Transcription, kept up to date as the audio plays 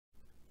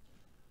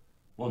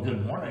Well,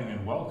 good morning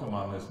and welcome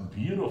on this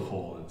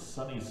beautiful and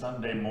sunny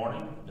Sunday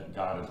morning that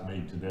God has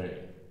made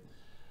today.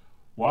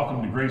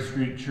 Welcome to Grace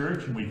Street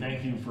Church, and we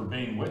thank you for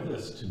being with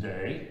us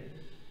today.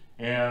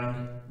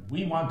 And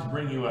we want to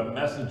bring you a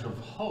message of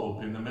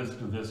hope in the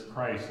midst of this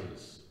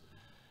crisis.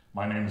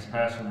 My name is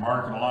Pastor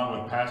Mark, and along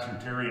with Pastor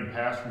Terry and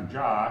Pastor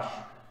Josh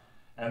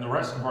and the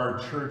rest of our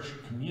church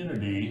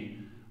community,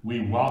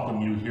 we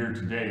welcome you here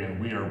today,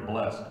 and we are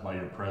blessed by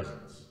your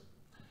presence.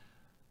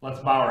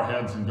 Let's bow our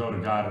heads and go to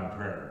God in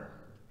prayer.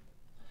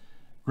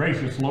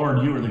 Gracious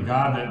Lord, you are the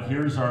God that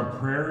hears our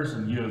prayers,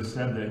 and you have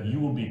said that you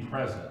will be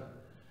present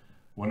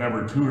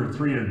whenever 2 or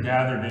 3 are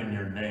gathered in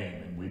your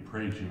name, and we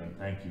praise you and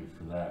thank you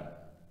for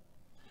that.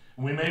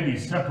 And we may be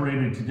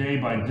separated today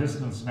by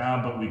distance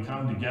now, but we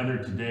come together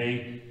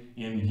today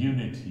in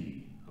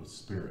unity of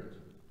spirit.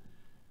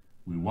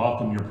 We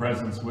welcome your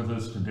presence with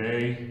us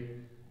today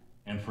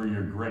and for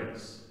your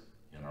grace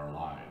in our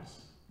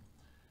lives.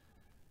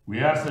 We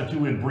ask that you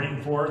would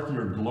bring forth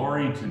your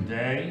glory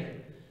today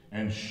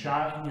and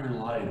shine your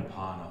light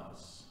upon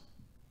us.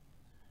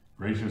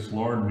 Gracious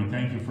Lord, we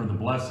thank you for the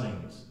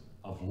blessings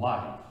of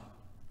life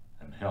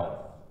and health.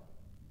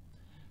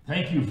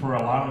 Thank you for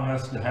allowing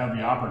us to have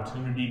the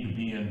opportunity to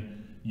be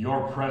in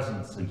your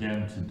presence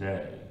again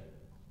today.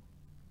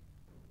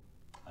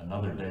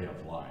 Another day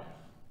of life.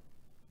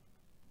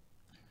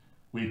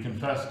 We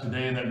confess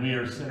today that we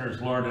are sinners,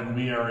 Lord, and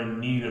we are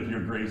in need of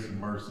your grace and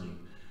mercy.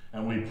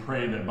 And we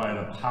pray that by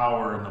the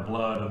power and the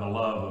blood and the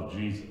love of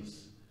Jesus,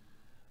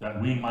 that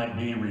we might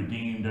be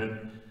redeemed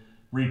and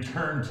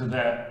return to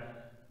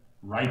that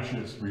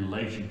righteous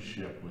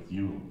relationship with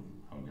you,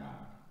 oh God.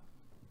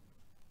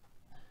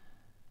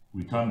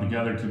 We come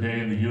together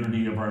today in the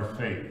unity of our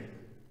faith,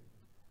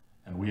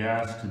 and we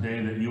ask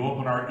today that you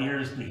open our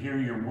ears to hear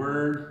your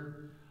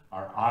word,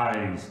 our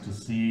eyes to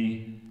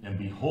see and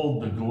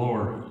behold the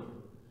glory,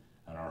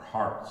 and our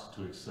hearts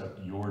to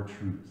accept your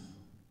truth.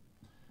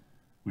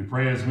 We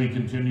pray as we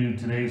continue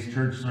today's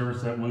church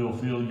service that we will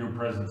feel your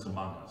presence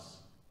among us.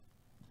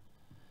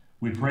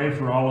 We pray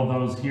for all of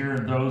those here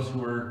and those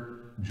who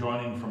are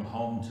joining from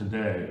home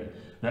today,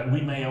 that we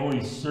may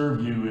always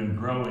serve you and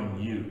grow in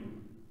you.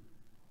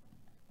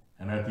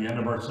 And at the end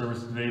of our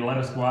service today, let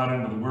us go out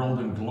into the world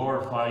and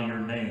glorify your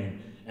name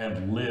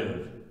and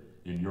live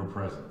in your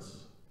presence.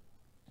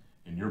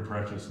 In your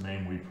precious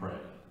name we pray.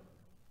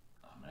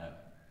 Amen.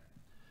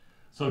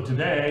 So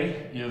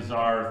today is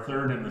our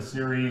third in the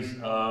series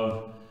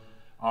of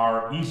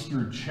our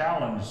Easter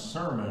Challenge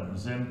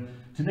sermons. And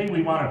today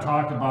we want to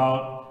talk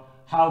about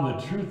how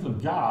the truth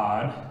of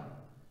God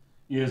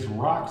is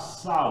rock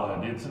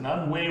solid. It's an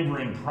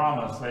unwavering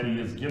promise that he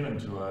has given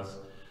to us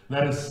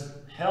that has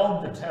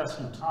held the test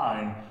of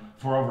time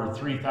for over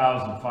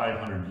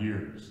 3,500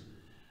 years.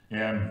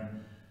 And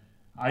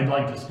I'd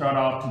like to start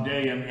off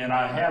today, and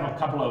I have a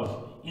couple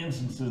of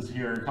instances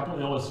here, a couple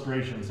of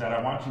illustrations that I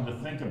want you to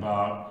think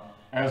about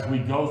as we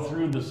go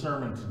through the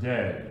sermon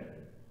today.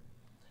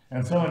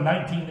 And so in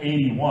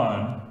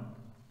 1981,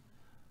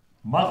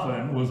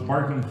 Muffin was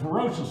barking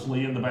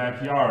ferociously in the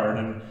backyard,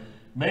 and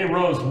May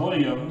Rose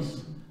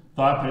Williams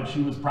thought that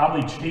she was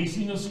probably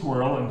chasing a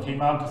squirrel and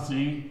came out to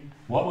see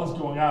what was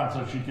going on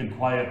so she could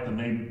quiet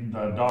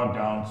the dog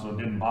down so it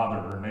didn't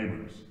bother her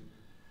neighbors.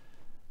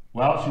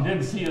 Well, she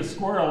didn't see a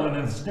squirrel, and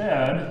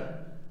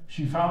instead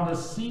she found a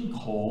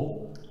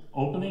sinkhole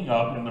opening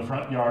up in the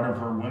front yard of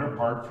her Winter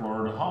Park,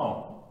 Florida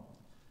home.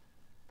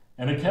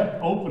 And it kept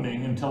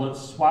opening until it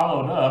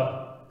swallowed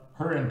up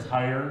her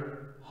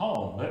entire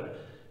home. But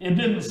it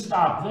didn't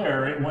stop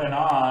there. It went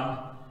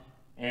on,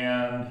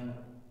 and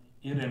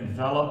it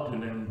enveloped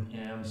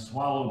and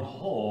swallowed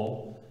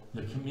whole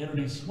the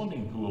community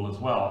swimming pool as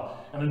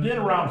well. And it did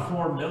around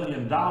 $4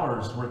 million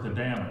worth of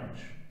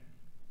damage.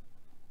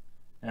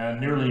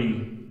 And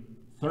nearly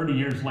 30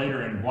 years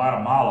later in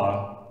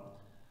Guatemala,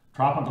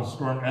 Tropical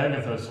Storm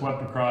Agatha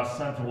swept across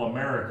Central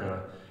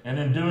America. And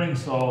in doing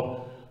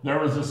so, there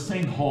was a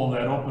sinkhole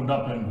that opened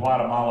up in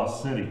Guatemala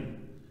City.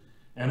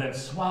 And it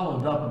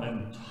swallowed up an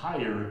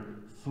entire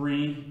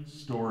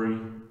 3-story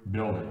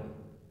building.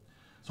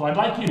 So I'd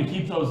like you to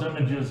keep those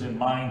images in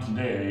mind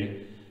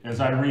today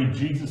as I read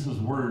Jesus'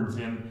 words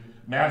in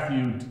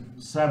Matthew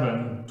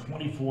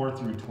 7:24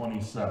 through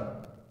 27.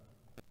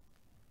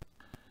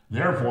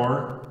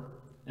 Therefore,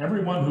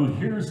 everyone who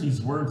hears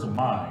these words of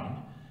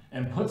mine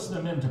and puts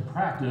them into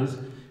practice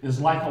is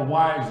like a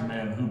wise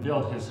man who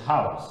built his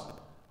house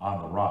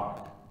on the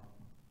rock.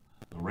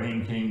 The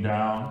rain came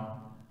down,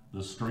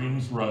 the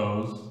streams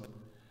rose,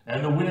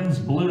 and the winds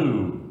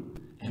blew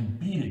and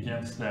beat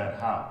against that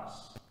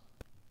house.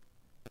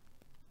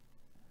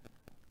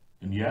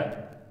 And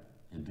yet,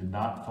 it did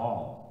not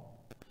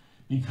fall,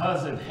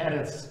 because it had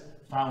its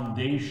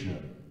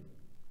foundation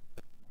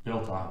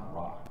built on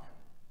rock.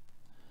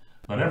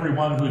 But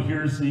everyone who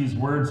hears these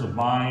words of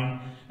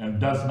mine and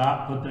does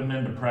not put them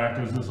into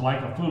practice is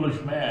like a foolish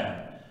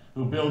man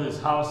who built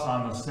his house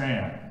on the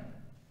sand.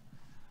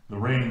 The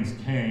rains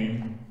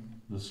came,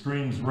 the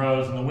streams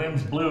rose, and the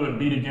winds blew and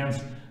beat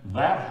against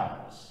that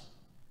house,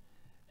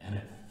 and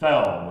it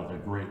fell with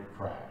a great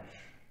crash.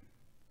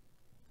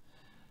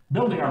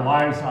 Building our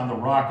lives on the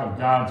rock of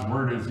God's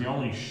Word is the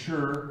only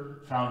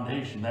sure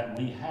foundation that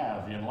we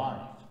have in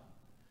life.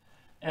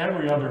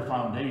 Every other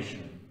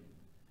foundation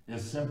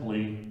is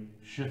simply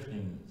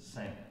shifting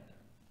sand.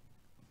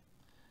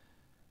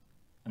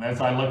 And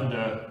as I look at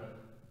the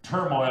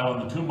turmoil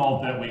and the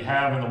tumult that we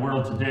have in the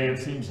world today, it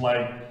seems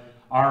like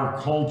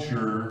our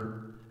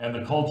culture and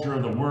the culture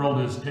of the world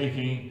is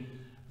taking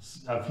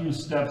a few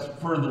steps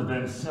further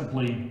than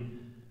simply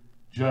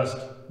just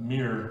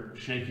mere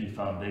shaky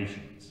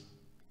foundations.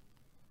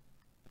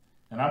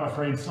 And I'm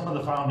afraid some of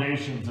the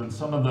foundations and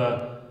some of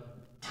the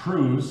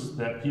truths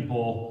that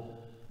people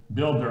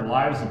build their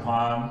lives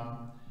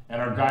upon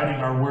and are guiding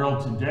our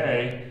world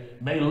today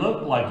may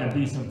look like a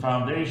decent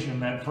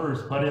foundation at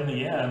first, but in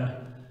the end,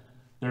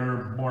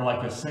 they're more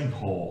like a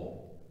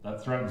sinkhole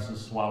that threatens to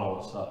swallow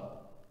us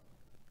up.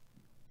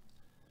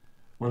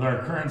 With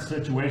our current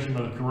situation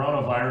of the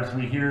coronavirus,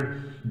 we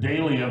hear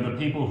daily of the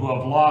people who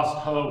have lost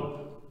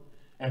hope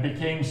and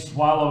became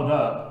swallowed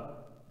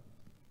up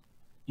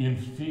in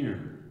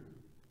fear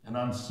and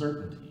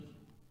uncertainty.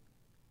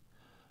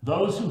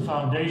 Those whose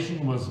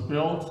foundation was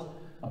built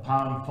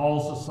upon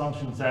false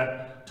assumptions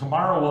that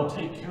tomorrow will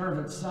take care of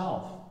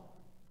itself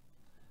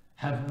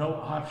have no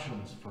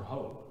options for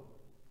hope.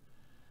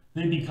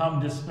 They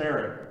become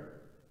despairing.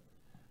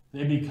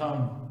 They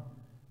become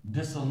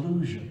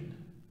disillusioned,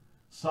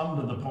 some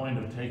to the point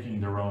of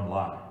taking their own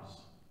lives.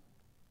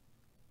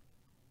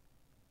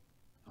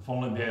 If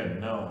only they had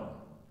known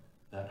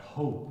that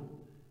hope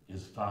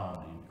is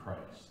found in Christ.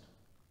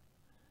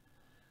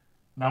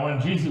 Now, when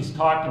Jesus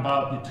talked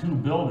about the two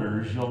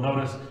builders, you'll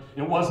notice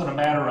it wasn't a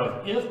matter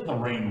of if the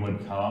rain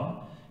would come,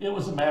 it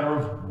was a matter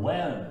of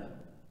when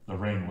the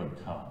rain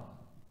would come.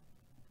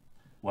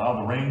 Well,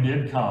 the rain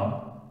did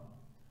come,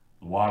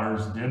 the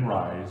waters did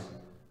rise,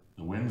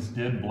 the winds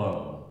did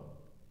blow,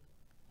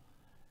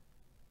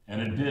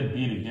 and it did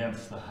beat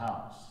against the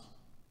house.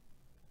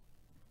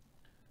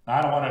 Now,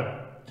 I don't want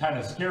to kind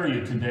of scare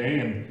you today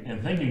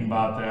in thinking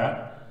about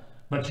that,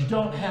 but you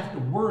don't have to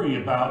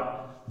worry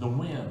about the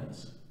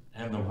winds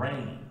and the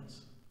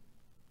rains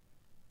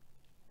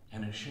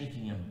and it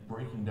shaking and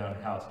breaking down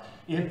your house.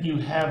 If you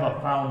have a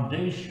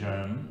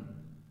foundation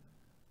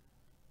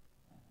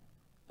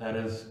that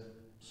is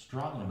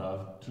strong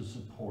enough to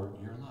support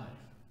your life.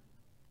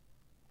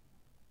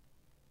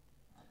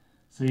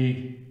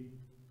 See,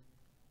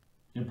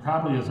 it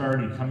probably has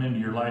already come into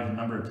your life a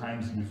number of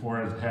times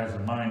before, as it has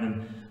in mine,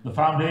 and the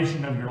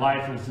foundation of your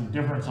life is the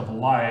difference of a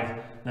life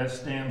that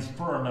stands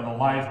firm and a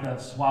life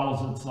that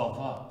swallows itself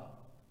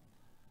up,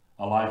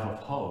 a life of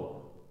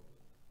hope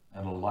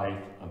and a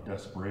life of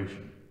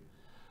desperation.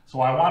 So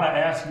I want to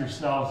ask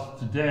yourselves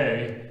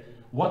today,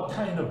 what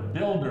kind of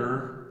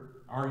builder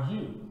are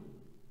you?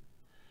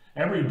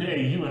 Every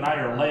day, you and I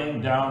are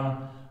laying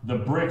down the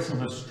bricks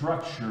of a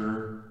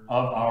structure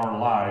of our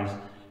lives,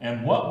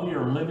 and what we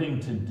are living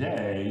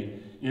today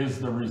is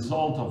the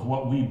result of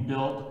what we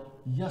built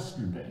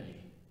yesterday.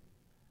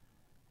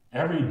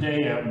 Every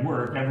day at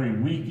work, every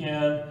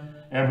weekend,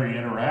 every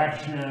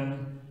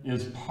interaction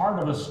is part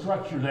of a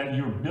structure that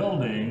you're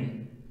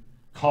building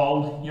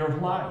called your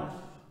life.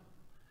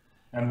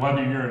 And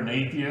whether you're an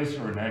atheist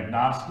or an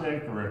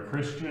agnostic or a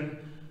Christian,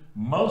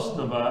 most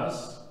of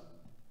us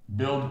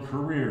build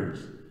careers,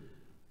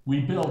 we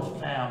build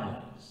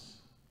families,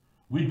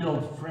 we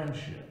build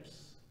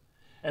friendships.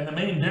 And the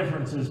main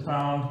difference is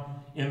found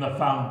in the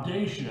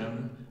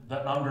foundation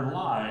that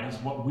underlies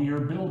what we are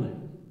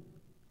building.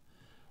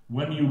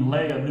 When you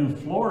lay a new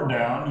floor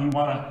down, you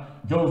want to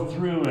go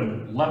through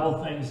and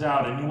level things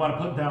out, and you want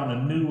to put down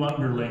a new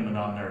underlayment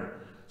on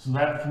there so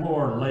that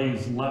floor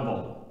lays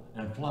level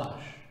and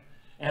flush.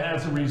 And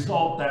as a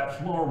result, that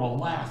floor will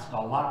last a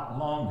lot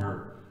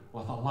longer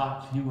with a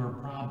lot fewer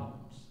problems.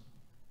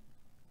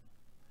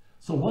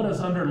 So what is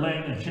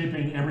underlaying and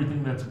shaping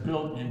everything that's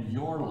built in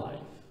your life?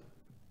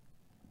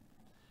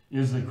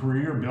 Is the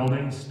career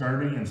building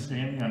starting and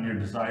standing on your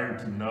desire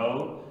to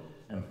know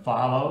and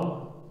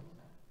follow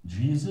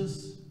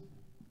Jesus,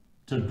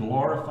 to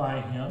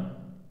glorify Him?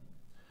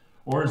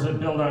 Or is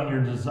it built on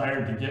your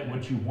desire to get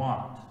what you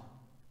want?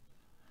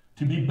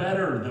 To be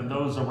better than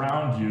those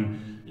around you?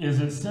 Is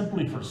it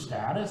simply for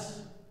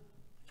status?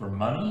 For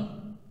money?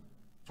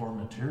 For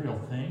material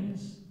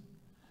things?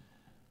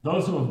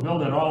 Those who have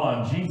built it all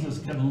on Jesus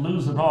can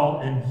lose it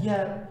all, and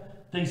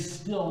yet they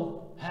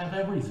still have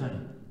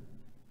everything.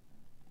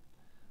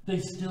 They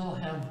still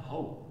have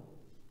hope.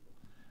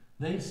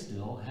 They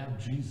still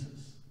have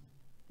Jesus.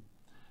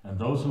 And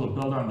those who have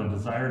built on the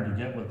desire to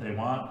get what they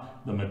want,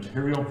 the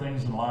material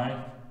things in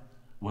life,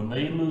 when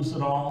they lose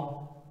it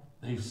all,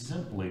 they've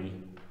simply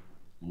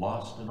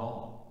lost it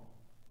all.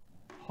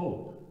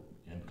 Hope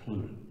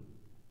included.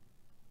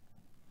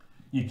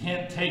 You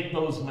can't take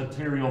those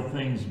material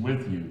things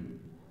with you,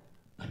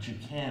 but you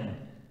can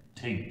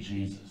take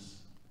Jesus.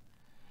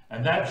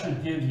 And that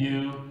should give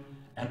you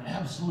an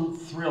absolute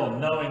thrill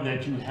knowing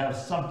that you have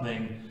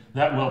something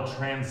that will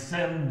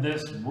transcend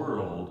this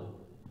world,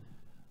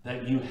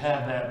 that you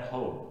have that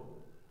hope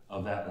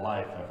of that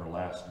life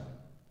everlasting.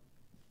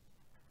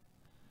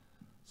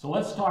 So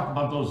let's talk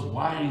about those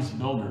wise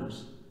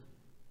builders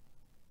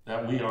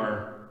that we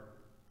are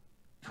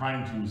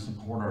trying to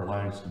support our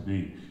lives to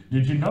be.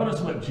 Did you notice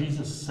what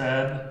Jesus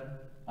said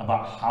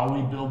about how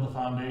we build the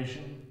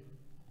foundation?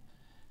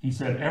 He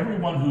said,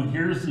 everyone who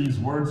hears these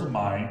words of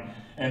mine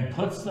and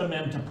puts them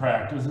into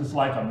practice is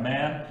like a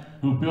man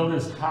who built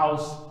his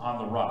house on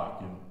the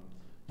rock, in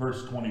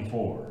verse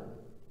 24.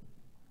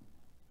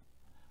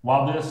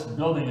 While this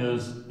building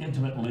is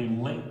intimately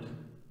linked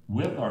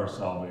with our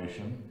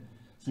salvation,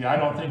 see, I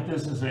don't think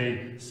this is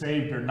a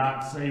saved or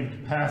not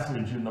saved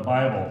passage in the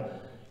Bible.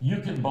 You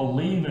can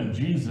believe in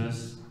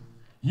Jesus,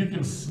 you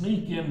can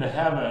sneak into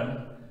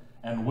heaven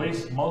and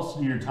waste most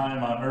of your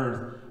time on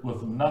earth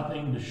with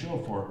nothing to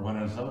show for it when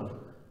it's over.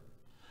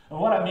 And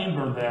what I mean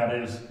by that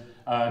is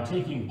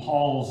taking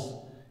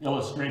Paul's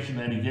illustration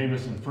that he gave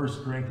us in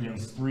 1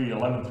 Corinthians 3,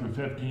 11 through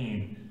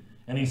 15,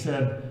 and he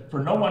said,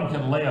 for no one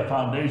can lay a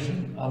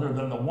foundation other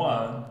than the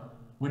one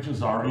which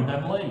has already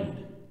been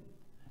laid,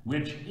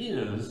 which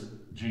is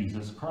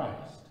Jesus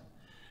Christ.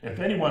 If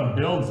anyone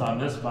builds on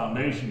this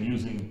foundation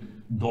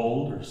using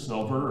gold or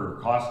silver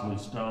or costly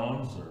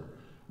stones or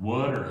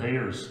wood or hay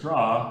or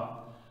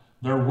straw,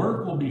 their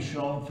work will be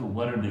shown for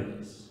what it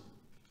is,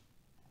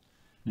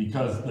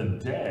 because the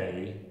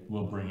day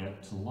will bring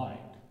it to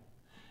light.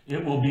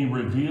 It will be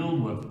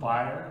revealed with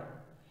fire,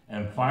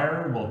 and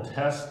fire will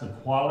test the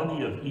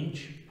quality of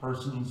each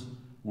person's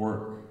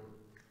work.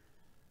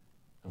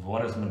 If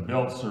what has been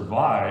built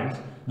survives,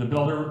 the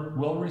builder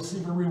will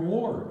receive a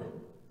reward.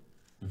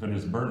 If it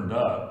is burned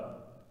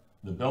up,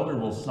 the builder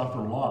will suffer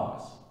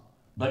loss,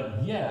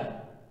 but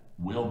yet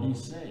will be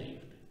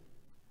saved,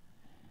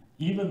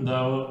 even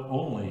though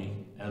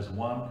only as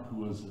one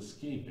who is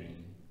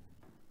escaping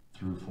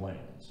through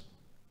flames.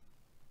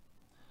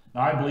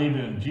 Now, I believe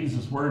in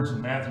Jesus' words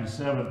in Matthew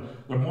 7,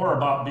 they're more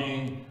about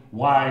being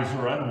wise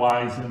or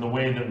unwise in the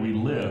way that we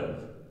live.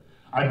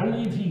 I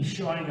believe he's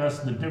showing us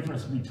the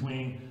difference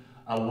between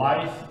a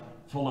life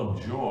full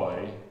of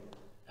joy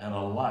and a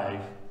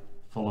life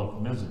full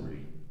of misery.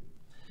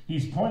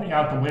 He's pointing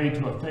out the way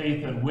to a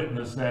faith and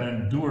witness that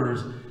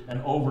endures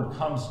and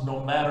overcomes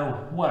no matter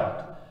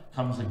what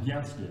comes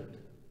against it,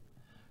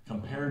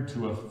 compared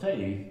to a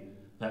faith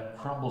that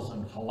crumbles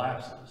and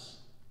collapses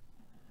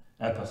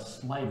at the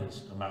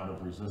slightest amount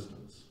of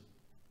resistance.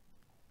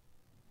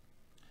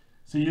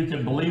 See, you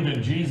can believe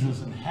in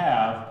Jesus and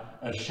have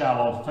a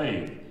shallow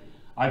faith.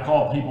 I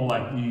call people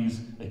like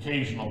these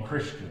occasional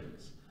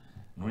Christians.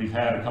 And we've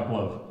had a couple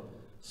of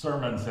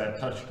sermons that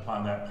touched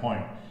upon that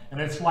point. And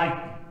it's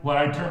like what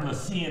I term the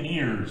seeing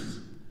ears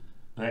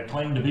that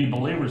claim to be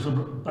believers,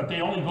 but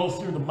they only go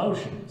through the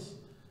motions.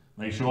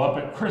 They show up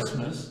at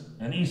Christmas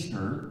and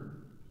Easter,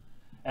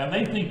 and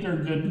they think they're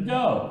good to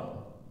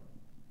go.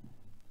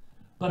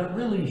 But it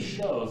really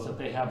shows that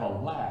they have a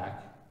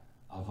lack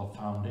of a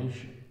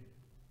foundation.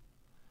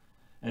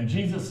 And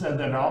Jesus said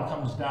that it all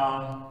comes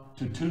down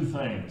to two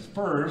things.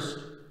 First,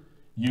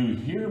 you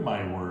hear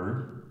my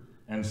word,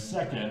 and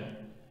second,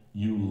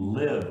 you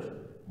live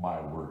my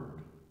word.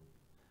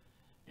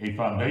 A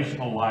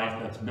foundational life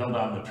that's built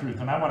on the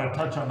truth. And I want to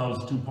touch on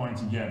those 2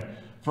 points again.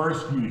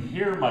 First, you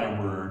hear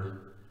my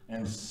word,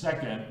 and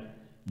second,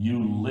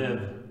 you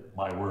live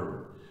my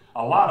word.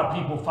 A lot of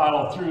people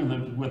follow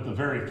through with the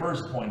very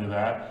first point of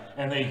that,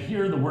 and they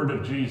hear the word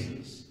of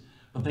Jesus,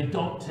 but they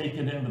don't take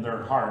it into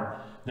their heart.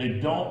 They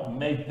don't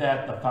make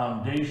that the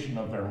foundation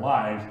of their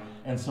lives,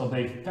 and so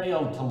they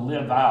fail to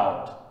live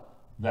out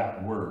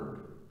that word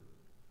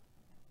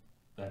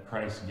that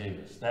Christ gave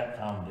us, that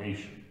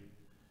foundation.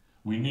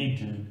 We need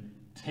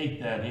to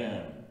take that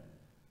in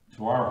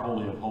to our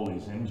Holy of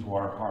Holies, into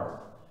our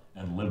heart,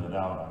 and live it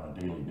out on a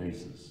daily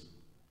basis.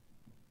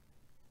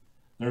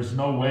 There's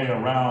no way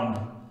around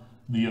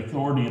the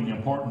authority and the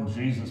importance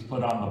Jesus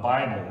put on the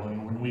Bible.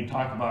 And when we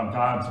talk about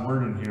God's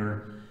word in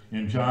here,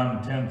 in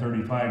John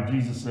 10:35,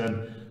 Jesus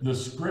said, the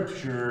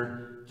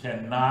scripture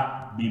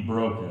cannot be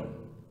broken.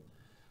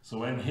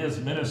 So in his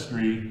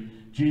ministry,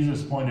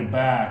 Jesus pointed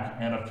back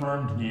and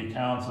affirmed the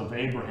accounts of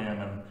Abraham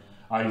and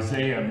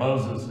Isaiah,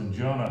 Moses, and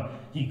Jonah.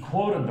 He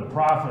quoted the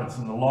prophets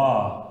and the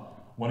law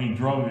when he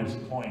drove his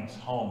points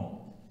home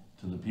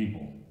to the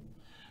people.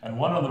 And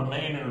one of the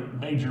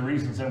major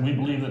reasons that we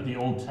believe that the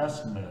Old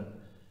Testament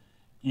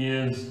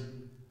is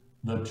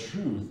the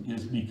truth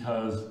is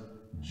because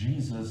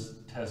Jesus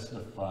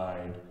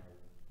testified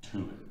to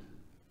it.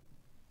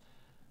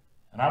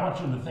 And I want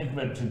you to think of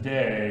it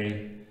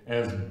today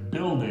as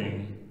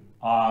building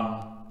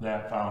on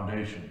that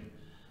foundation.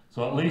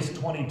 So at least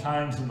 20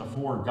 times in the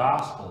 4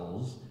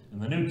 Gospels in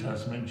the New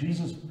Testament,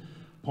 Jesus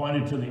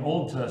pointed to the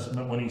Old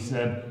Testament when he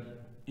said,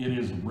 it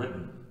is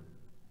written.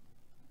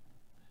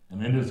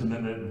 And isn't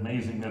it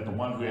amazing that the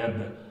one who had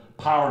the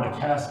power to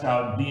cast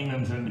out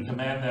demons and to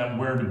command them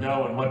where to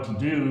go and what to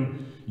do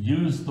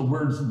used the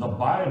words of the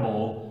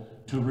Bible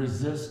to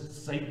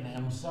resist Satan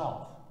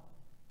himself?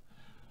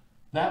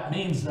 That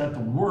means that the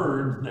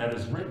word that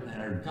is written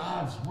there,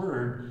 God's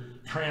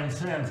word,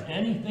 transcends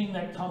anything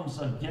that comes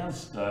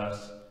against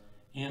us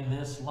in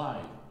this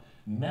life,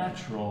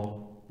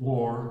 natural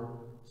or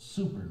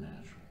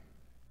supernatural.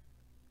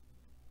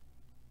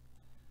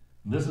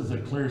 This is a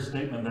clear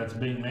statement that's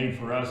being made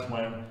for us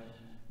when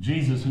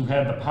Jesus, who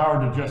had the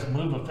power to just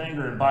move a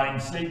finger and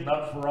bind Satan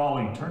up for all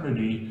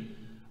eternity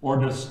or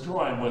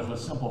destroy him with a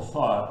simple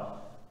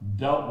thought,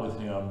 dealt with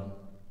him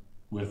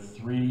with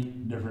 3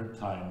 different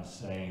times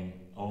saying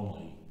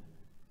only,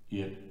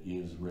 "It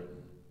is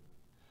written."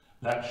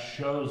 That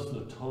shows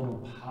the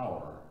total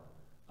power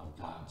of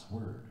God's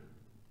word.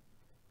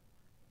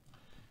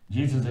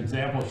 Jesus'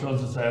 example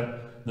shows us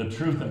that the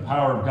truth and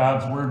power of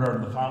God's word are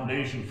the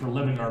foundation for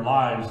living our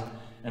lives,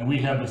 and we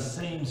have the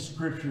same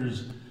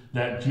scriptures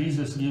that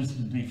Jesus used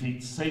to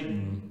defeat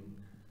Satan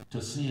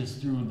to see us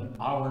through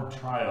our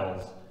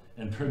trials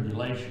and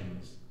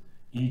tribulations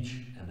each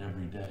and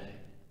every day.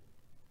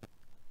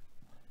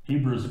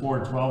 Hebrews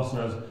 4:12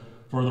 says,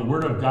 "For the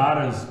word of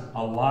God is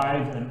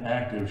alive and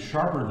active,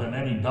 sharper than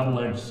any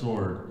double-edged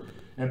sword.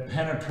 It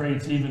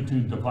penetrates even to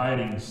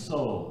dividing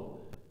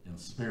soul and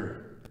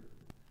spirit,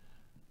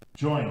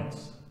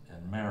 joints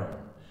and marrow.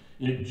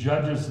 It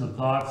judges the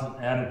thoughts and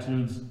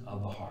attitudes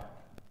of the heart."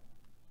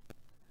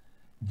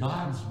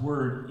 God's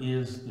word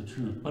is the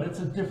truth, but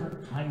it's a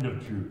different kind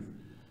of truth,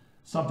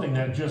 something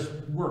that just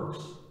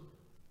works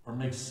or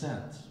makes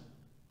sense.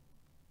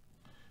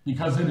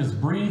 Because it is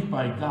breathed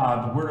by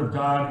God, the word of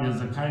God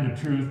is a kind of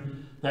truth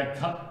that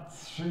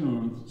cuts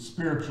through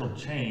spiritual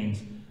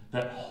chains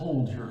that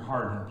hold your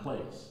heart in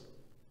place.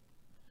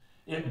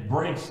 It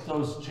breaks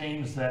those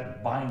chains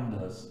that bind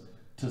us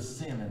to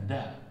sin and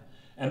death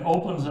and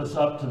opens us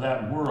up to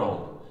that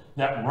world,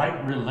 that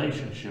right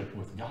relationship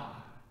with God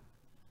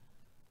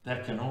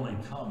that can only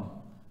come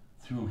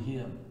through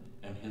him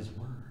and his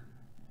word.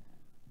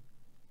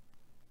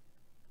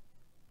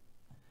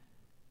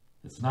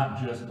 It's not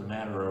just a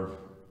matter of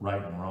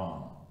right and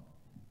wrong.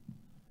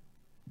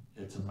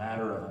 It's a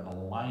matter of an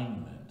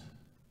alignment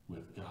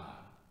with God,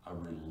 a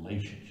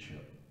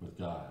relationship with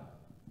God.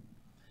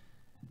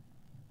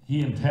 He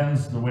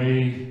intends the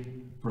way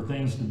for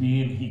things to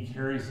be, and he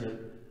carries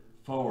it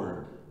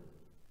forward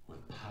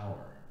with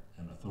power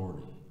and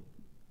authority.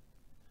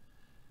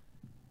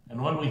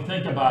 And when we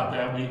think about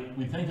that,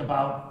 we think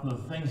about the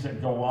things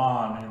that go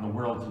on in the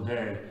world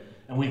today,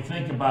 and we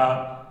think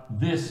about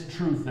this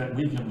truth that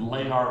we can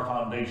lay our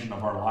foundation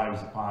of our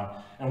lives upon,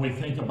 and we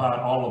think about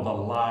all of the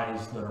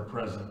lies that are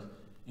present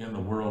in the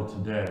world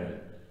today.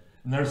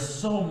 And there's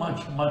so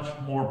much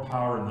more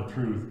power in the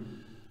truth.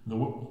 The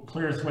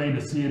clearest way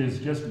to see it is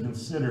just to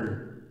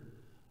consider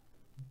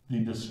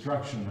the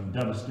destruction and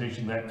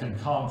devastation that can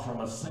come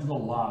from a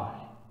single lie.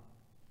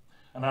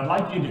 And I'd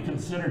like you to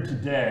consider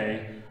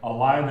today a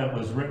lie that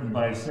was written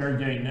by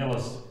Sergei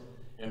Nilis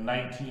in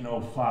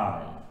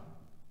 1905.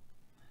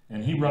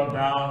 And he wrote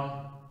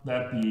down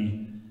that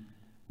the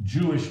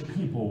Jewish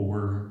people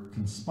were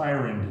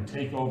conspiring to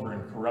take over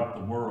and corrupt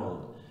the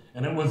world.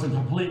 And it was a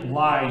complete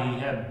lie. He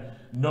had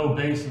no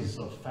basis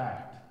of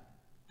fact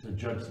to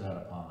judge that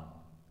upon.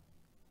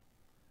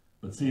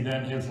 But see,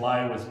 then his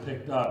lie was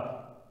picked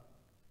up,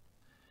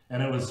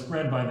 and it was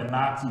spread by the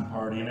Nazi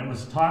Party, and it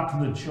was taught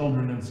to the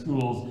children in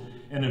schools,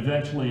 and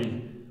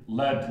eventually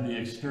led to the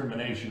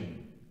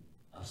extermination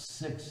of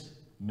 6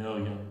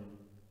 million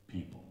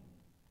people.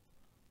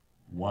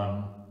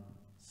 One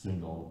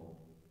single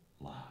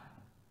lie.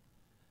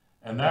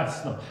 And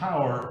that's the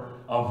power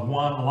of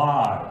one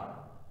lie.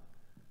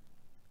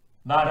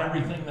 Not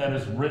everything that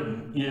is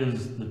written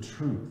is the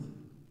truth.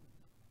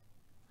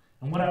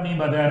 And what I mean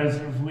by that is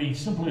if we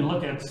simply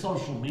look at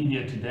social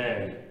media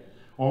today,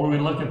 or we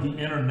look at the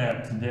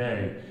internet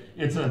today,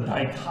 it's a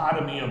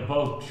dichotomy of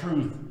both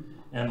truth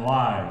and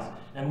lies.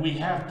 And we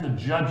have to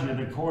judge it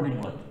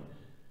accordingly.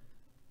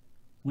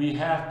 We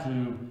have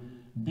to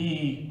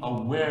be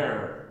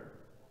aware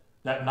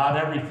that not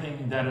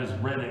everything that is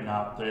written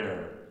out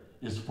there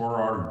is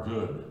for our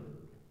good.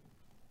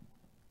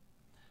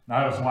 Now,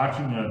 I was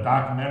watching a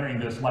documentary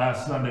this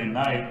last Sunday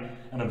night,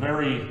 and a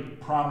very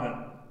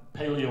prominent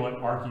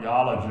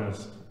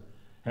paleoarchaeologist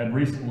had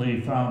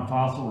recently found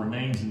fossil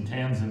remains in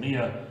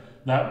Tanzania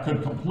that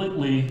could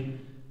completely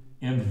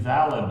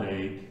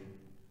invalidate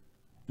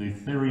the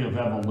theory of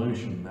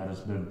evolution that has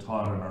been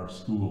taught in our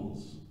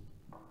schools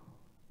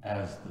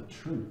as the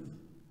truth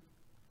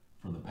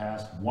for the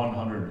past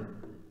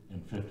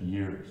 150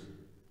 years.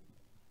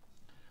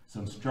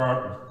 Since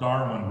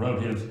Darwin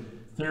wrote his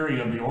theory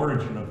of the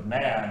origin of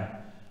man,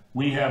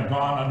 we have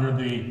gone under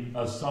the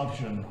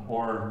assumption,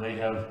 or they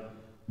have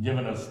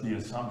given us the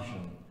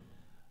assumption,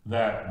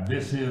 that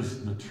this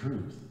is the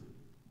truth.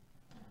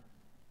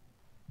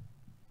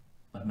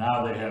 But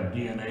now they have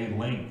DNA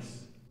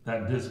links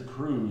that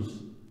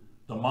disproves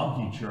the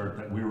monkey chart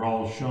that we were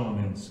all shown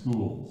in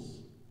schools.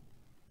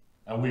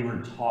 And we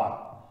were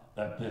taught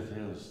that this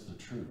is the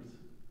truth.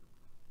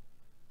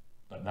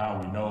 But now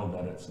we know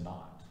that it's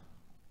not.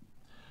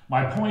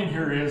 My point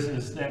here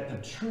is that the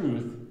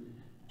truth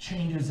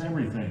changes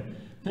everything.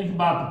 Think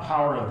about the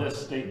power of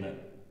this statement.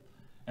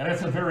 And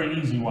it's a very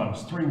easy one.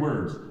 It's 3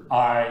 words.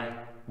 I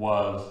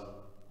was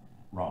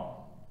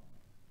wrong.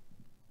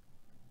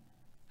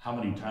 How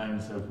many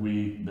times have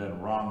we been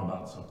wrong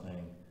about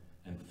something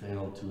and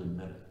failed to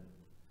admit it?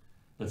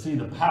 But see,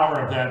 the power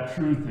of that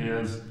truth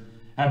is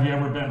Have you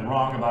ever been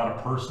wrong about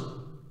a person?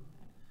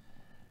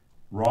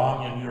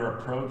 Wrong in your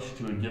approach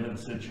to a given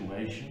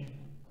situation?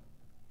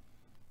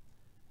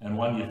 And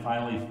when you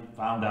finally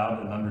found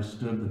out and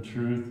understood the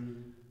truth,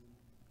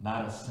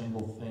 not a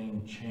single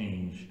thing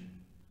changed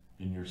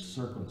in your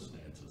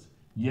circumstances.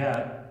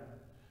 Yet,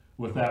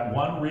 with that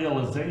one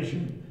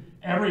realization,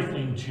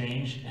 everything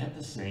changed at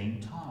the same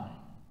time.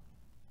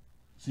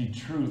 See,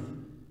 truth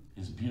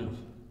is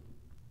beautiful.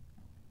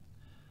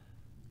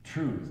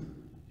 Truth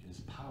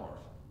is powerful.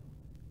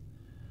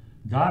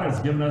 God has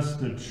given us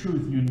the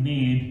truth you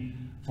need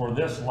for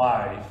this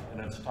life,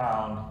 and it's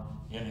found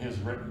in his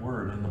written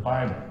word in the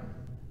Bible.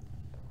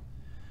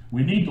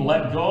 We need to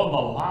let go of the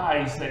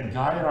lies that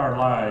guide our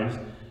lives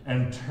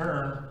and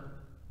turn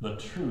the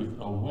truth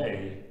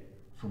away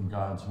from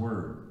God's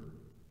word.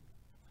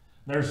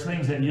 There's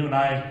things that you and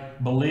I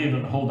believe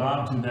and hold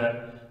on to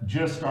that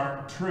just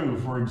aren't true.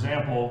 For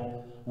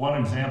example,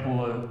 one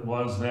example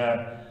was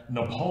that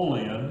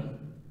Napoleon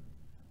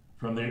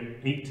from the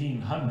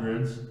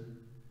 1800s,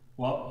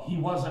 well, he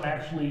wasn't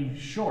actually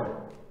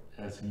short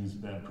as he's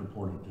been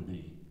purported to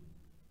be.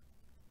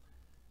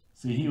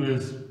 See, he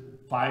was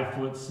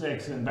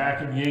 5'6", and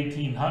back in the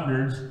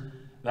 1800s,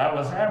 that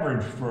was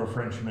average for a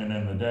Frenchman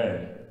in the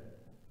day.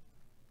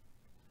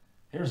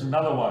 Here's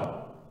another one.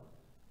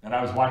 And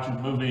I was watching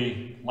a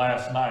movie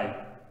last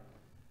night,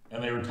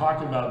 and they were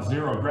talking about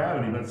zero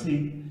gravity, but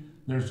see,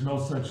 there's no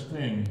such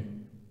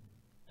thing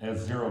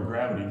as zero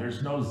gravity.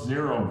 There's no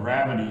zero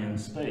gravity in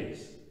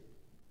space.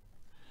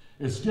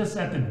 It's just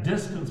that the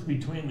distance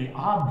between the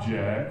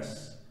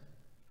objects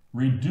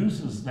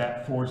reduces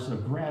that force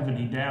of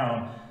gravity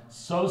down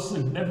so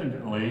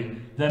significantly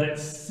that it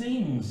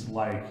seems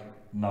like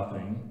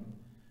nothing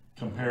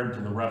compared to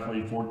the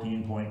roughly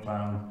 14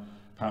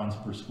 pounds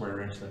per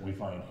square inch that we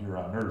find here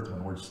on Earth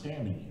when we're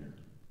standing here.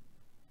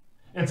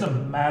 It's a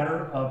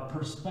matter of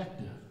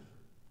perspective.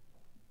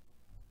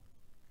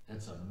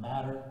 It's a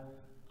matter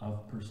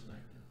of perspective.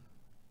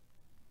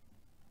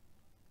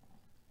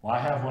 Well, I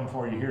have one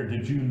for you here.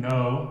 Did you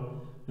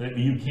know that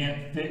you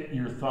can't fit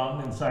your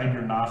thumb inside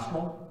your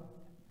nostril?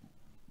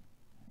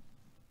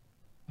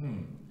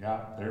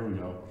 Yeah, there we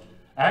go.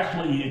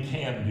 Actually, you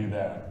can do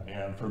that.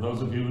 And for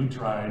those of you who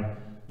tried,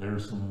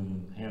 there's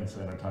some hand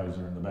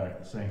sanitizer in the back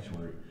of the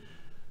sanctuary.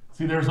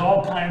 See, there's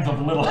all kinds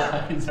of little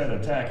lies that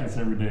attack us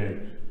every day.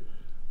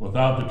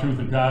 Without the truth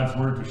of God's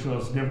word to show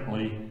us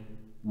differently,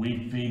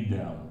 we feed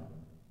them.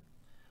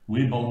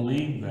 We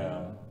believe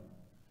them.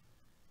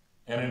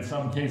 And in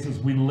some cases,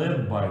 we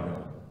live by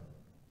them.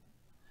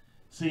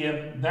 See,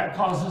 and that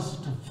causes us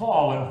to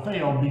fall and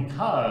fail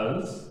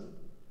because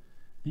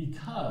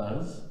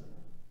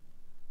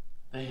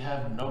they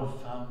have no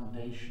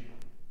foundation.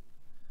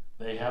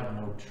 They have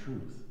no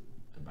truth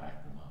to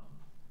back them up.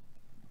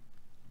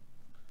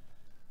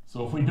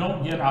 So if we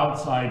don't get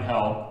outside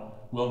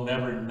help, we'll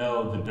never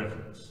know the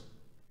difference.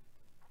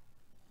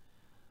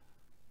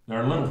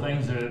 There are little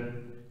things that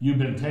you've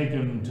been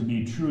taken to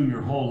be true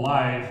your whole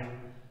life,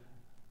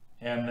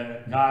 and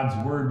that God's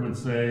word would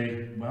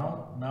say,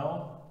 well,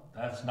 no,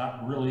 that's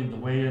not really the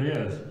way it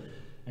is.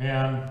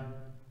 And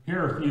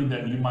here are a few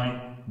that you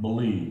might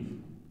believe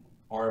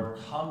or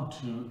have come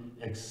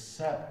to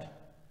accept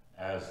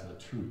as the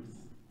truth.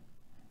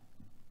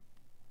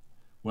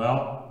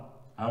 Well,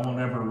 I won't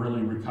ever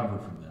really recover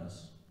from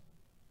this.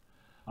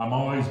 I'm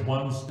always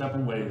one step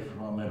away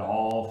from it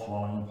all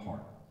falling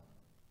apart.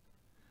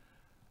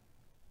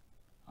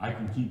 I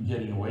can keep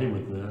getting away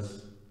with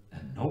this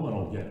and no one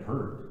will get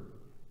hurt.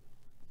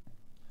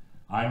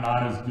 I'm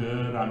not as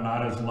good, I'm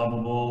not as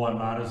lovable, I'm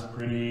not as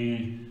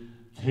pretty,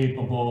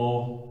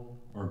 capable,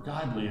 or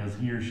godly as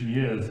he or she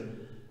is.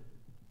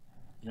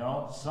 You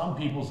know, some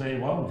people say,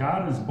 well,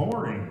 God is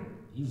boring.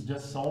 He's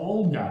just some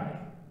old guy.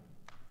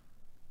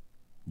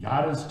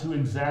 God is too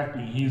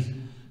exacting. He's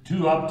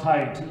too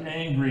uptight, too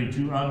angry,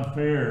 too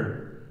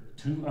unfair,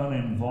 too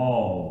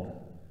uninvolved,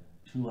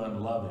 too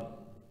unloving,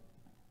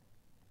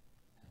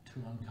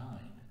 too unkind.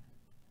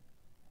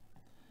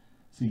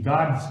 See,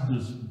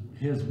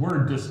 his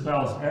word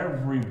dispels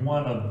every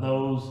one of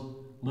those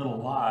little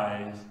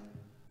lies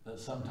that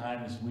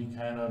sometimes we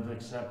kind of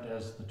accept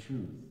as the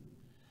truth.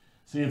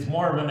 See, it's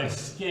more of an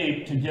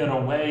escape to get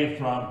away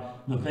from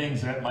the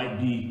things that might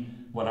be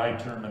what I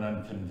term an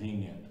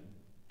inconvenient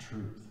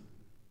truth.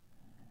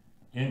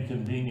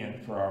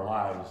 Inconvenient for our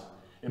lives.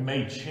 It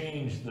may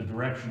change the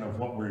direction of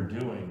what we're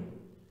doing,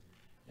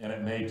 and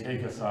it may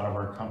take us out of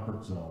our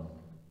comfort zone.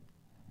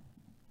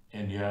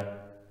 And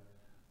yet,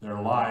 there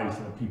are lies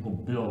that people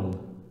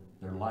build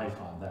their life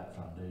on that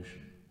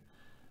foundation.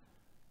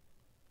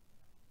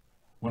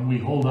 When we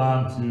hold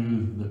on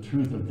to the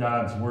truth of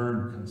God's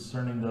word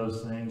concerning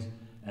those things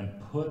and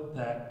put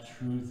that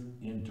truth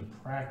into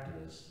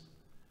practice,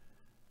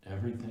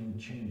 everything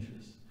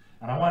changes.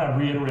 And I want to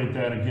reiterate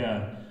that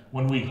again.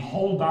 When we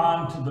hold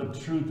on to the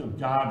truth of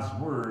God's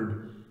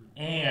word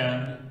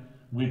and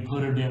we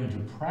put it into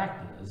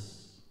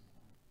practice,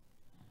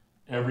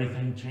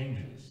 everything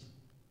changes.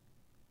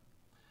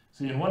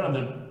 See, and one of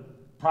the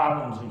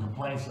problems and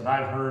complaints that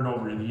I've heard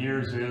over the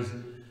years is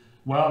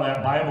Well,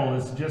 that Bible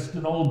is just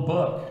an old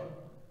book.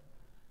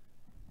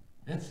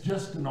 It's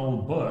just an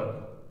old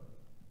book.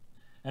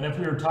 And if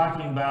we were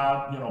talking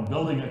about,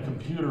 building a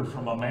computer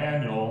from a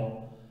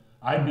manual,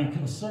 I'd be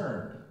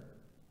concerned.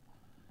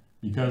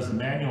 Because the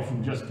manual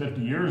from just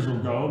 50 years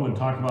ago would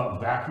talk about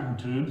vacuum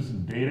tubes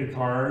and data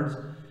cards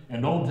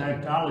and old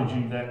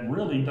technology that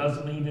really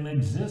doesn't even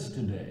exist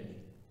today.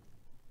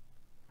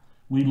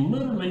 We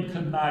literally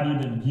could not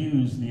even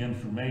use the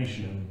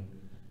information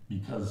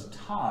because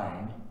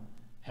time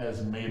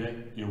has made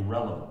it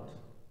irrelevant.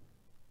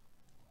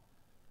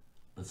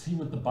 But see,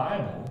 with the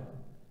Bible,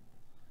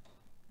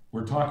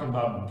 we're talking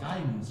about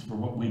guidance for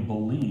what we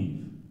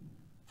believe,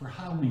 for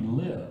how we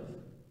live.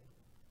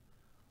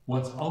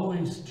 What's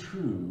always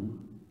true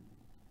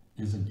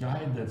is a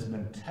guide that's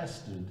been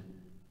tested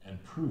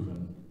and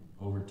proven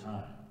over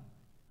time.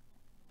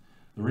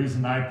 The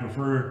reason I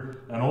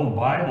prefer an old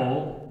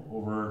Bible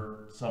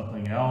over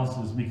something else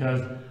is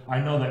because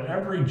I know that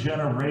every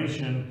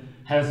generation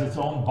has its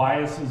own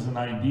biases and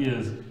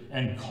ideas,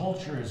 and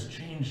culture has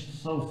changed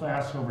so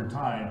fast over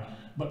time.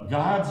 But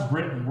God's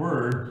written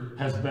word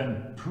has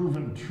been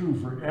proven true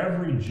for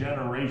every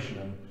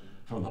generation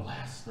for the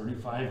last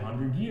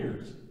 3,500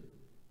 years.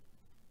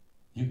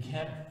 You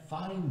can't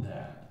find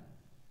that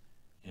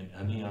in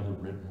any other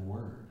written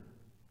word.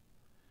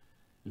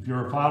 If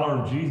you're a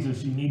follower of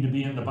Jesus, you need to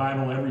be in the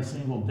Bible every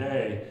single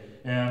day.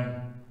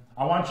 And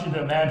I want you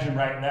to imagine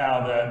right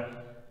now that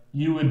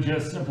you would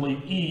just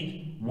simply eat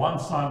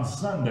once on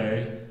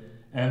Sunday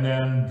and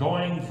then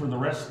going for the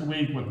rest of the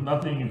week with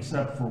nothing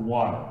except for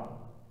water.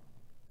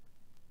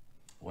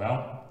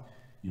 Well,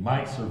 you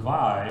might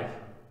survive,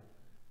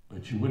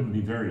 but you wouldn't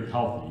be very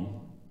healthy,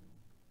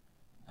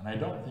 and I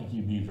don't think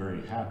you'd be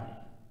very happy.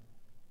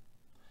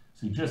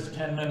 See, just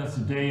 10 minutes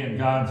a day in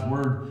God's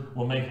Word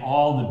will make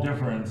all the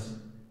difference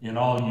in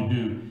all you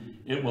do.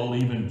 It will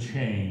even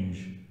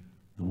change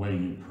the way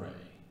you pray.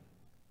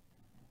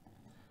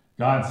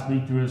 God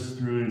speaks to us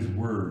through His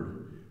Word.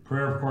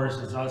 Prayer, of course,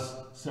 is us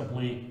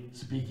simply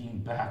speaking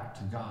back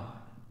to God.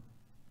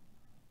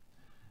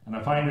 And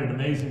I find it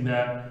amazing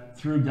that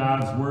through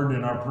God's Word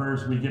and our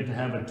prayers, we get to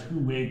have a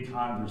two-way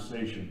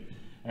conversation.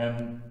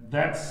 And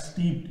that's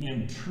steeped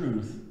in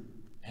truth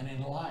and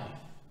in life.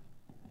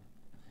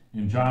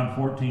 In John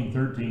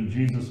 14:13,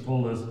 Jesus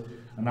told us,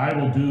 "And I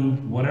will do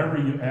whatever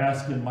you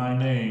ask in my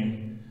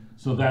name,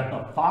 so that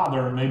the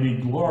Father may be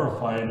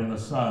glorified in the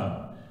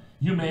Son.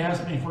 You may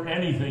ask me for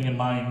anything in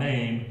my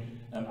name,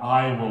 and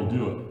I will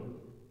do it."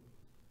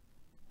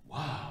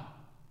 Wow.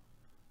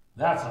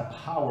 That's a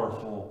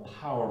powerful,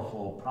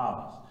 powerful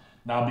promise.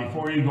 Now,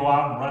 before you go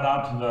out and run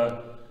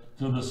out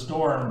to the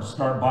store and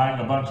start buying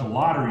a bunch of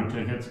lottery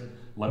tickets,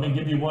 let me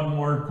give you one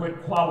more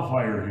quick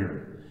qualifier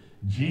here.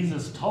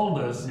 Jesus told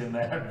us in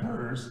that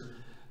verse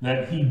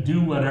that He'd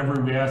do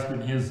whatever we ask in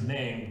His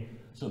name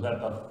so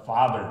that the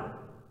Father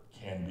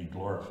can be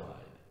glorified.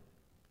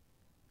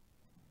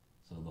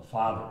 So the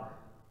Father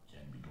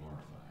can be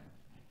glorified.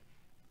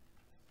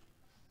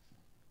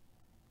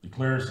 The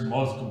clearest and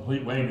most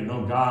complete way to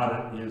know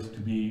God is to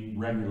be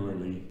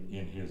regularly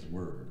in His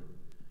Word.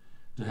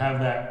 To have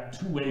that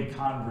two-way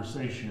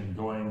conversation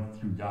going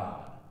through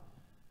God,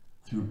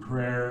 through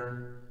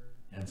prayer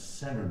and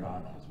centered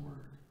on His Word.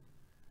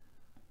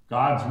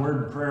 God's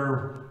Word and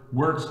prayer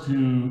works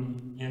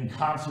in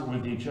concert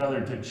with each other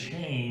to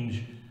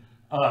change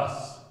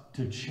us,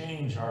 to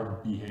change our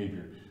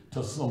behavior,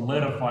 to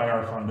solidify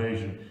our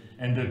foundation,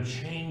 and to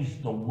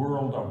change the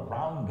world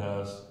around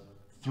us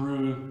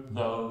through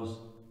those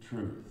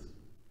truths.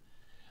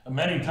 And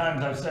many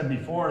times I've said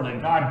before that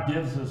God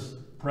gives us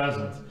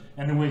presents,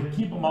 and we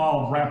keep them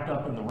all wrapped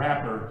up in the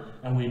wrapper,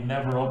 and we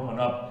never open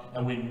up,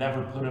 and we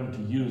never put them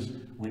to use,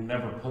 we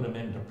never put them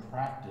into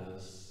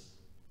practice.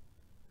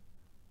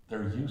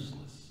 They're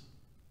useless.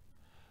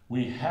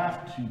 We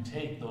have to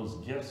take those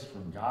gifts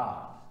from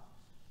God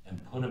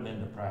and put them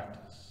into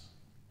practice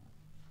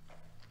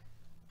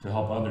to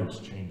help others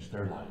change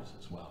their lives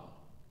as well.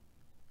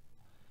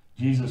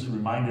 Jesus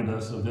reminded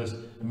us of this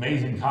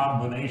amazing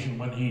combination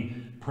when He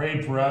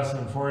prayed for us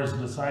and for His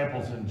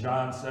disciples in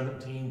John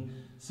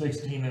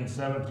 17:16 and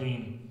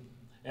 17.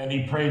 And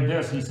He prayed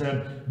this. He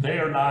said, "They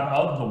are not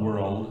of the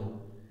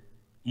world,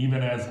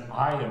 even as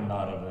I am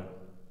not of it.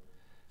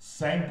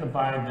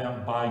 Sanctify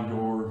them by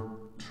your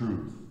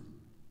truth,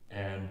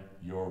 and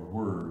your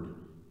word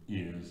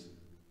is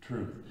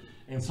truth."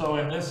 And so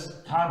in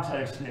this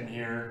context in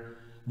here,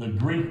 the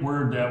Greek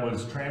word that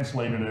was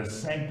translated as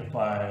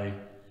sanctify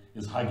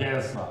is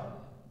hagesan.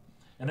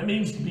 And it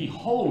means to be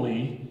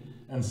holy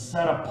and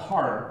set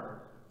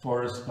apart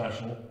for a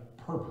special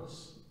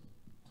purpose.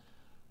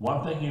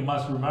 One thing you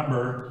must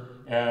remember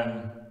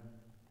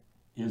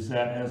is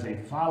that as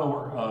a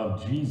follower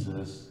of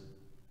Jesus,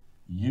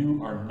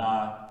 you are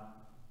not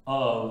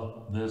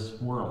of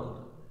this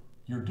world.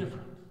 You're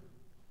different.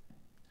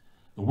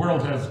 The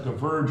world has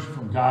diverged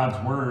from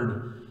God's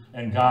word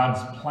and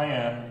God's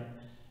plan,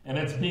 and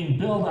it's being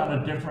built on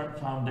a different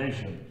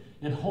foundation.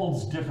 It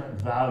holds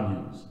different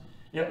values.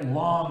 It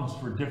longs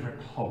for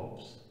different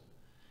hopes.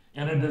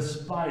 and it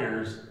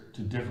aspires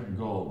to different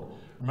gold.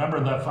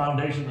 Remember, that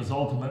foundation is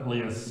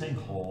ultimately a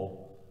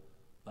sinkhole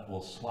that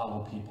will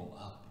swallow people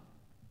up.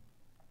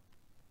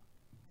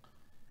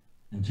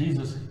 And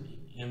Jesus,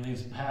 in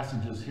these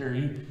passages here,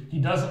 he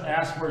doesn't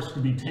ask for us to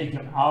be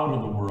taken out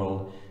of the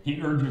world.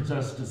 He urges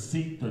us to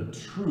seek the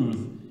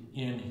truth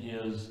in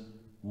his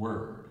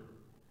word,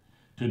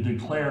 to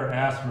declare and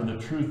ask for the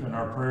truth in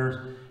our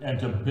prayers, and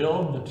to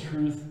build the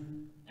truth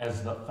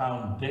as the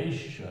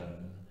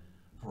foundation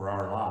for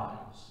our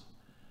lives.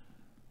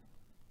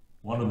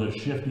 One of the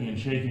shifting and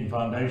shaking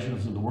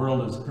foundations of the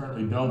world is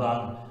currently built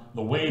on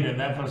the weight and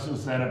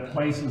emphasis that it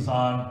places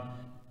on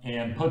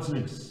and puts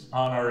it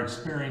on our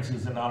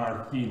experiences and on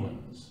our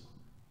feelings.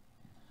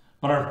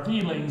 But our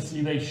feelings,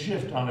 see, they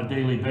shift on a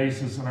daily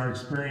basis, and our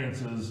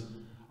experiences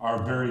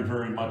are very,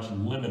 very much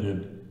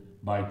limited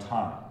by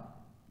time.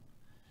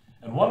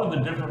 And one of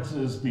the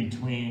differences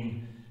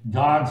between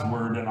God's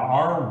word and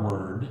our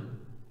word,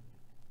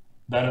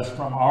 that is,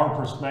 from our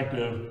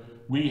perspective,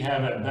 we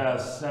have at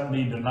best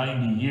 70 to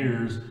 90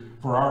 years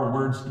for our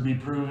words to be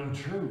proven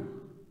true.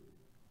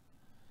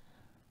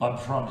 But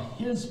from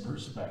his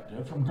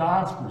perspective, from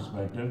God's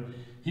perspective,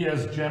 he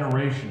has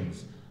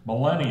generations,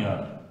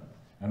 millennia,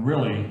 and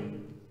really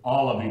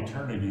all of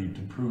eternity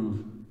to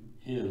prove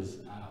his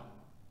out.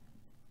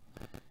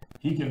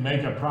 He can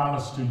make a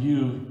promise to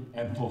you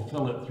and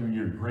fulfill it through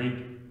your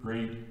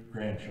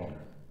great-great-grandchildren.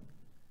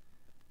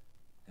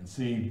 And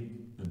see,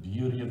 the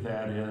beauty of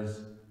that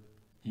is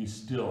he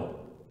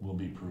still will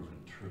be proven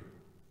true.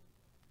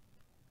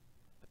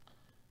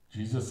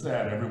 Jesus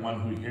said, everyone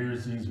who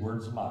hears these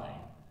words of mine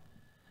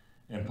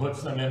and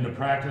puts them into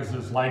practice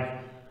is like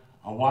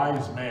a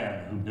wise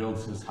man who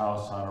builds his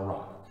house on a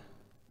rock.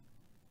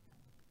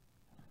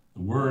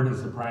 The word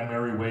is the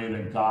primary way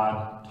that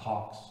God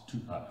talks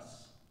to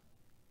us.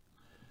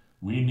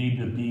 We need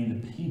to be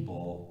the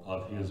people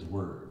of his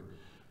word.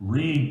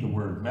 Read the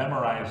word,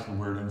 memorize the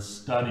word, and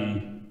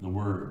study the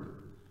word.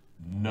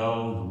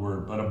 Know the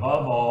word, but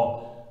above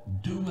all,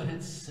 do what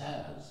it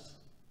says.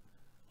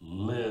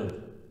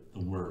 Live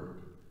the word.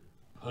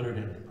 Put it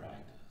into practice.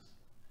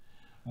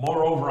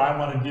 Moreover, I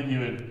want to give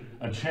you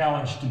a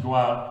challenge to go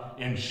out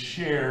and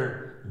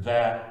share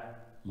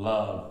that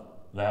love,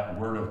 that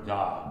word of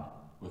God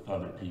with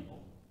other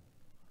people.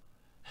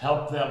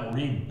 Help them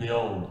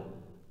rebuild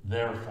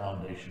their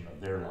foundation of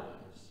their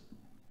lives.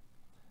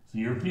 So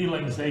your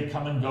feelings, they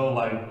come and go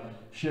like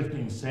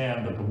shifting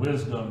sand, but the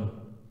wisdom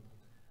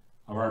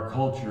of our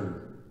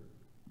culture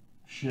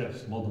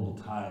shifts multiple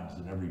times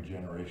in every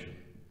generation.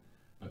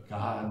 But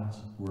God's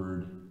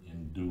word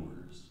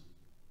endures.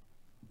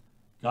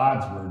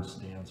 God's word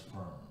stands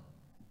firm.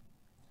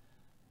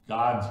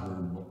 God's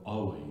word will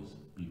always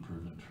be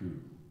proven true.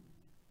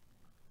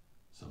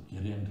 So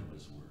get into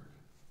his word.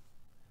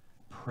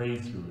 Pray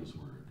through his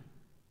word.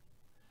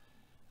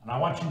 And I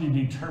want you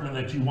to determine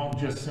that you won't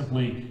just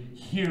simply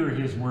hear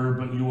his word,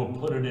 but you will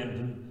put it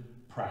into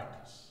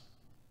practice.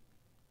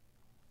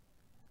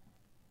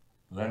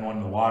 Then when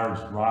the waters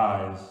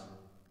rise,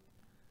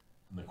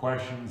 and the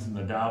questions and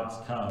the doubts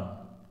come,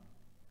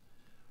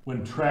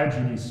 when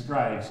tragedy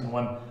strikes and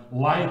when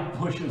life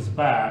pushes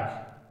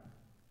back,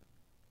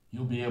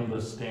 you'll be able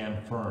to stand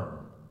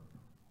firm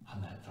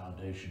on that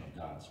foundation of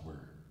God's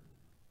word.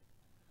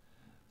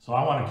 So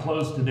I want to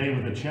close today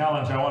with a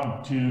challenge. I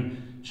want to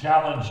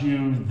challenge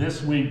you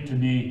this week to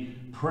be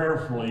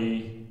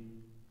prayerfully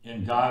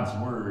in God's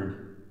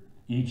word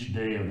each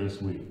day of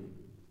this week.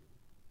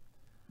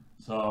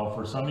 So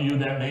for some of you,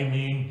 that may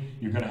mean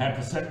you're going to have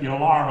to set your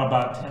alarm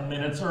about 10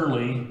 minutes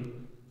early,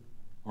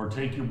 or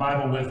take your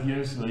Bible with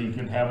you so you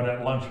can have it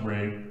at lunch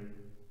break.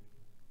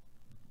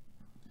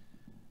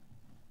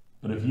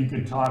 But if you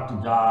could talk to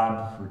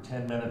God for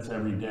 10 minutes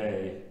every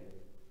day,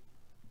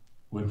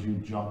 would you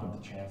jump at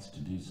the chance to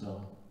do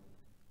so?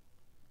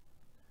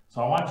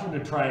 So I want you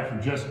to try it for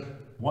just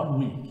 1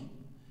 week.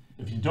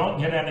 If you don't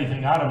get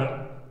anything out of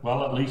it,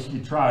 well, at least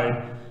you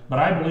tried. But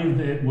I believe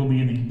that it will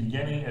be the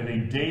beginning of a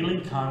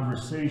daily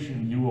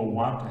conversation you will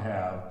want to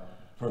have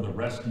for the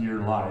rest of your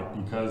life,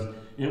 because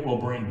it will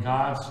bring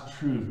God's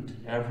truth to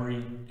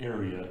every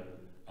area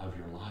of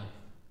your life.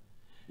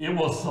 It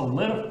will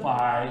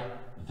solidify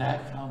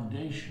that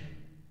foundation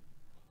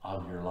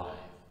of your life.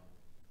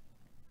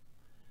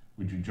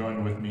 Would you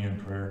join with me in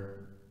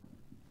prayer?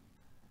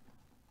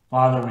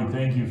 Father, we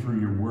thank you for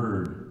your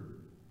word,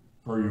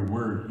 for your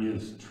word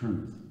is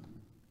truth.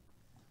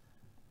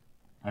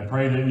 I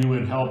pray that you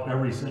would help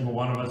every single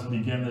one of us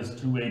begin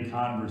this two-way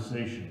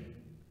conversation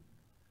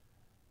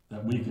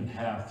that we can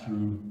have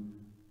through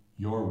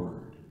your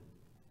word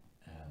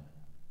and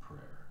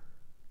prayer.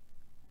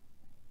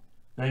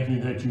 Thank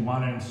you that you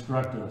want to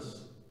instruct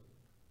us,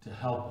 to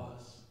help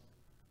us,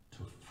 to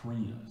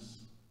free us.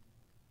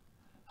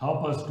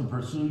 Help us to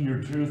pursue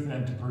your truth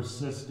and to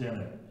persist in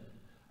it.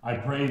 I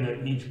pray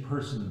that each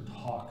person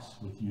talks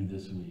with you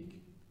this week.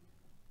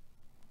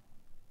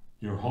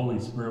 Your Holy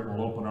Spirit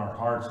will open our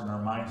hearts and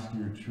our minds to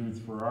your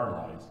truth for our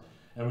lives.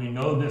 And we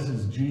know this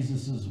is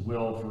Jesus'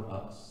 will for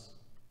us.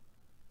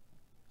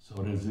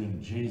 So it is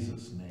in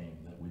Jesus' name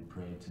that we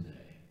pray today.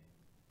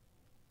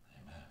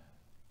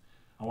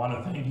 I want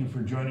to thank you for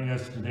joining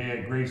us today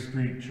at Grace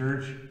Street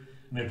Church.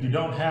 And if you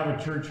don't have a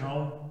church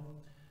home,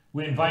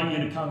 we invite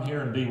you to come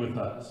here and be with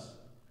us.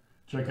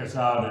 Check us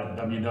out at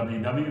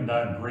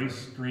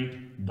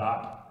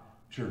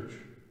www.gracestreet.church.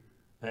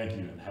 Thank you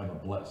and have a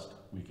blessed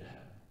week ahead.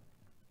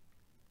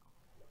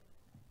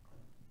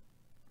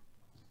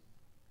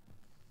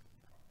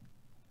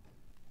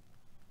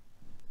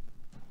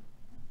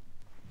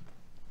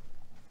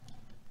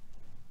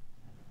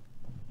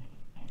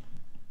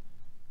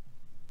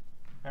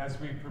 As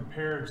we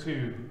prepare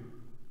to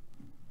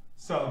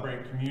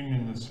celebrate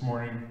communion this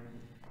morning,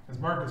 as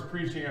Mark is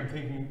preaching, I'm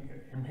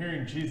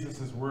hearing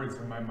Jesus' words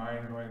in my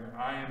mind going,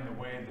 I am the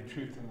way, the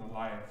truth, and the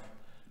life.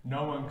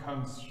 No one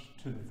comes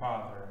to the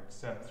Father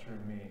except through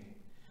me.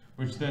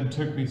 Which then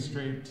took me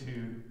straight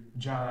to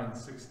John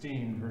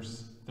 16,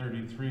 verse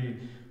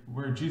 33,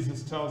 where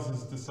Jesus tells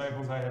his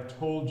disciples, I have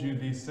told you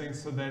these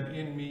things so that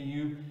in me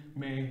you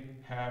may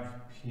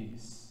have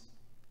peace.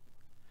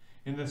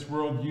 In this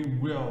world you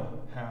will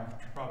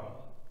have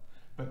trouble,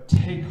 but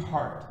take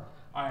heart,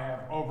 I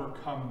have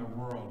overcome the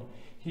world.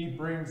 He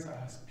brings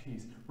us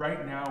peace.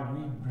 Right now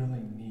we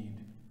really need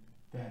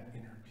that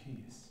inner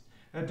peace.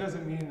 That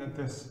doesn't mean that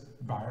this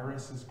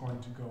virus is going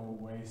to go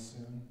away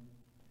soon.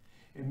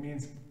 It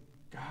means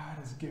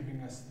God is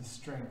giving us the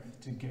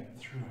strength to get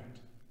through it.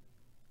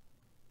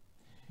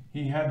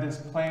 He had this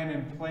plan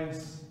in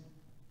place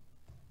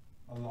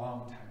a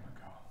long time ago.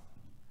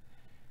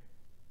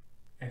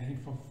 And he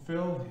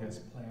fulfilled his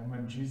plan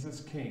when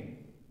Jesus came,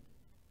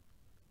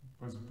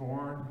 was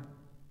born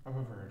of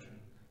a virgin,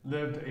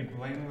 lived a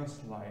blameless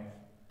life,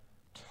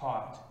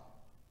 taught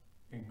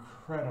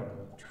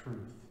incredible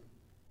truth,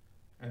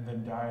 and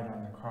then died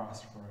on the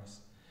cross for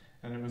us.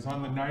 And it was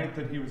on the night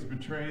that he was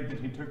betrayed that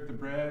he took the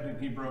bread and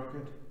he broke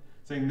it,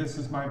 saying, this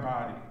is my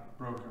body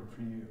broken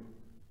for you.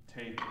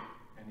 Take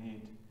and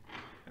eat.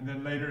 And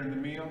then later in the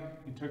meal,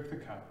 he took the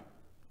cup.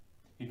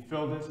 He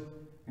filled it.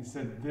 He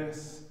said,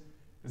 this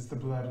is the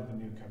blood of the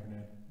new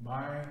covenant.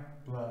 My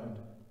blood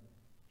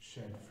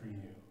shed for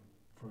you,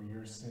 for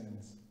your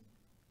sins,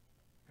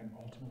 and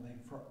ultimately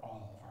for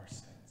all of our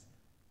sins,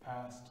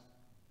 past,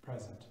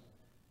 present,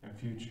 and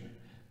future.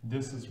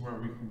 This is where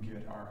we can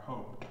get our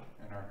hope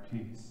and our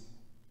peace.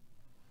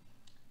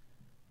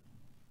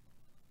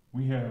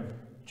 We have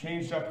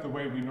changed up the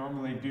way we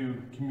normally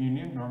do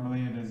communion.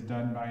 Normally it is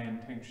done by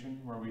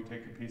intinction, where we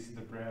take a piece of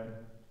the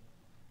bread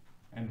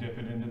and dip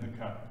it into the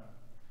cup.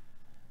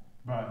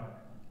 But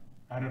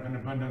out of an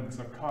abundance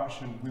of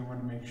caution, we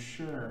want to make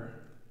sure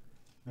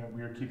that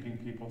we are keeping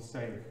people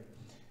safe.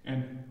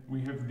 And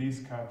we have these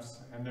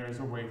cups, and there's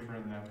a wafer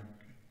in them.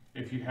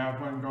 If you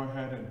have one, go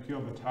ahead and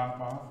peel the top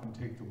off and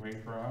take the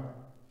wafer out.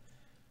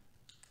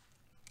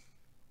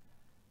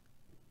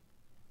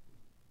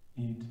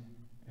 Eat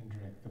and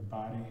drink the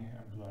body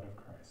and blood of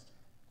Christ.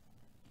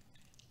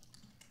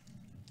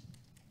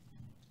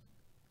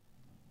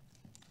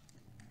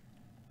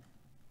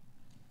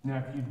 Now,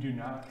 if you do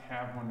not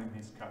have one of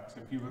these cups,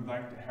 if you would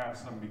like to have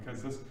some,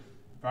 because this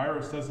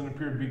virus doesn't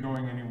appear to be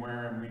going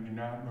anywhere and we do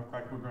not look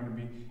like we're going to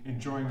be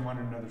enjoying one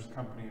another's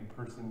company in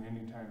person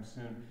anytime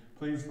soon,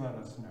 please let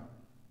us know.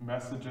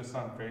 Message us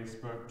on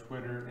Facebook,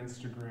 Twitter,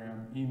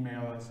 Instagram,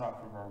 email us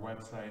off of our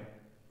website.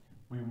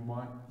 We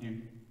want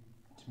you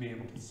to be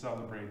able to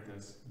celebrate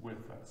this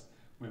with us.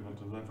 We will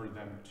deliver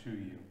them to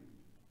you.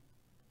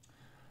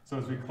 So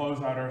as we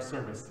close out our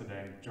service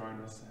today,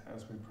 join us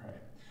as we pray.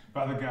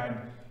 Father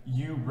God,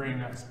 you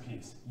bring us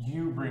peace.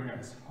 You bring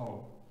us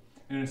hope.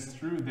 And it's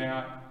through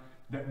that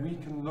we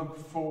can look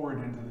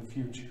forward into the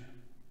future,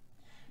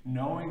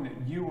 knowing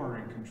that you are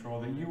in control,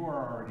 that you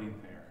are already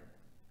there.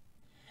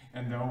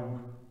 And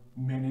though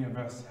many of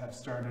us have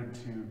started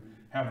to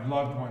have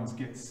loved ones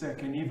get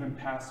sick and even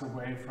pass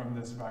away from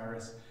this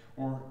virus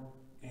or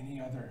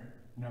any other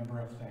number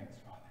of things,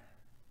 Father,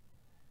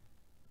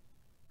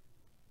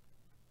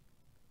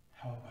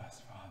 help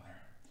us, Father.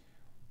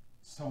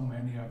 So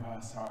many of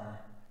us are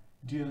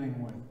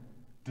dealing with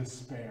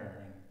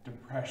despair and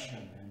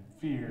depression and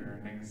fear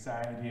and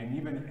anxiety and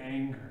even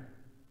anger,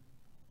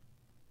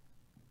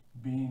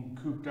 being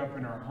cooped up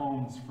in our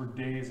homes for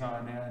days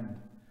on end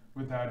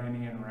without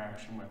any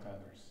interaction with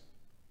others.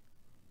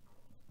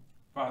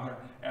 Father,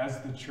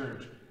 as the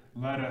church,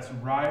 let us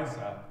rise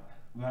up,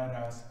 let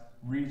us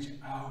reach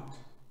out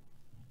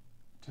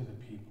to the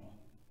people,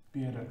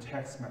 be it a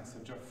text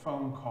message, a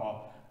phone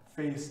call,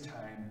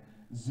 FaceTime,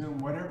 Zoom,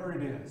 whatever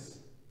it is.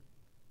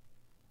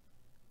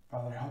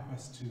 Father, help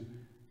us to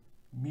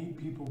meet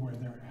people where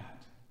they're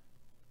at.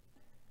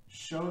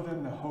 Show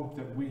them the hope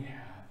that we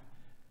have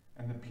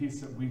and the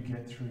peace that we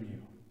get through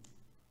you.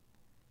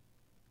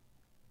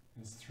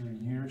 It's through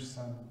your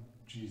Son,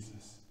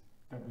 Jesus,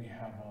 that we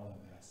have all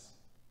of this.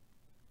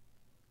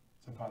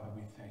 So, Father,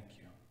 we thank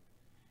you.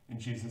 In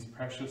Jesus'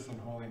 precious and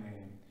holy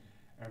name,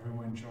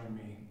 everyone join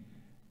me.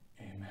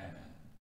 Amen.